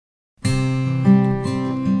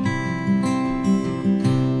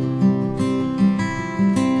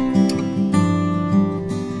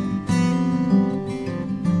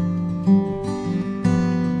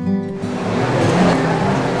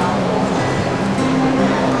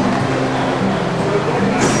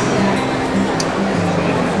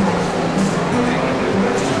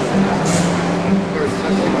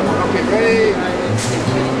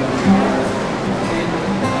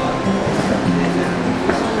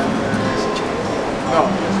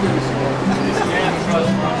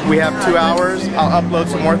We have 2 hours. I'll upload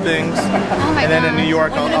some more things. Oh my and then in New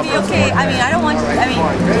York, I'll upload some more. I mean, I don't want you. I mean,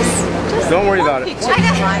 just Don't worry about it. Let us go.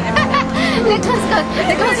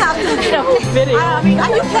 They don't have to. I mean,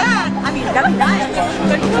 you can. I mean, that'd be nice.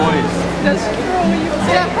 Boys.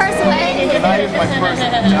 Your first way. Tonight is my first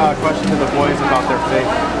question to the boys about their faith.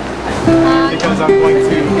 Because I'm going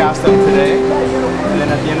to ask them today, and then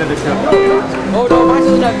at the end of the trip. Oh no, mine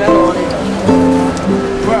doesn't have metal on it.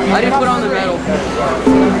 I didn't put on the metal.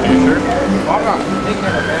 Are you sure?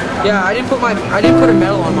 Yeah, I didn't put a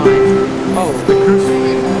metal on mine. Oh, the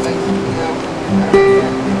crucifix.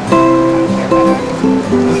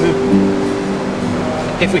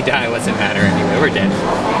 If we die, what's it matter anyway? We're dead.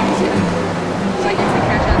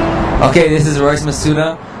 Okay, this is Royce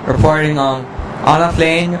Masuda reporting on a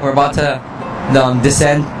plane. We're about to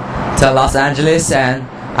descend to Los Angeles, and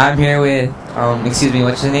I'm here with excuse me,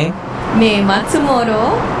 what's your name? Me,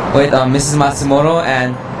 Matsumoto. With Mrs. Matsumoto,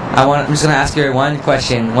 and I'm just gonna ask her one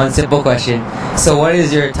simple question. So, what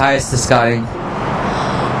is your ties to scouting?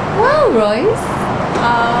 Well, Royce.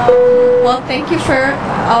 Well, thank you for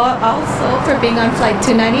also for being on flight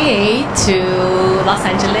 298 to Los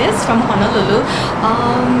Angeles from Honolulu.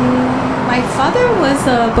 My father was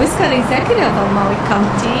a Boy Scout executive of Maui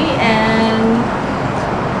County, and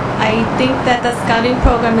I think that the scouting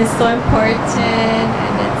program is so important,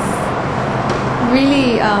 and it's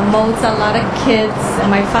really molds a lot of kids. And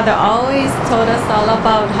my father always told us all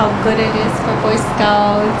about how good it is for Boy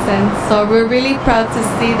Scouts, and so we're really proud to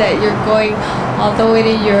see that you're going all the way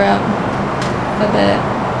to Europe for the.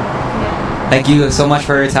 Yeah. Thank you so much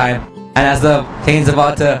for your time. And as the plane's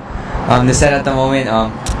about to descend at the moment,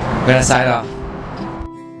 we're gonna sign off.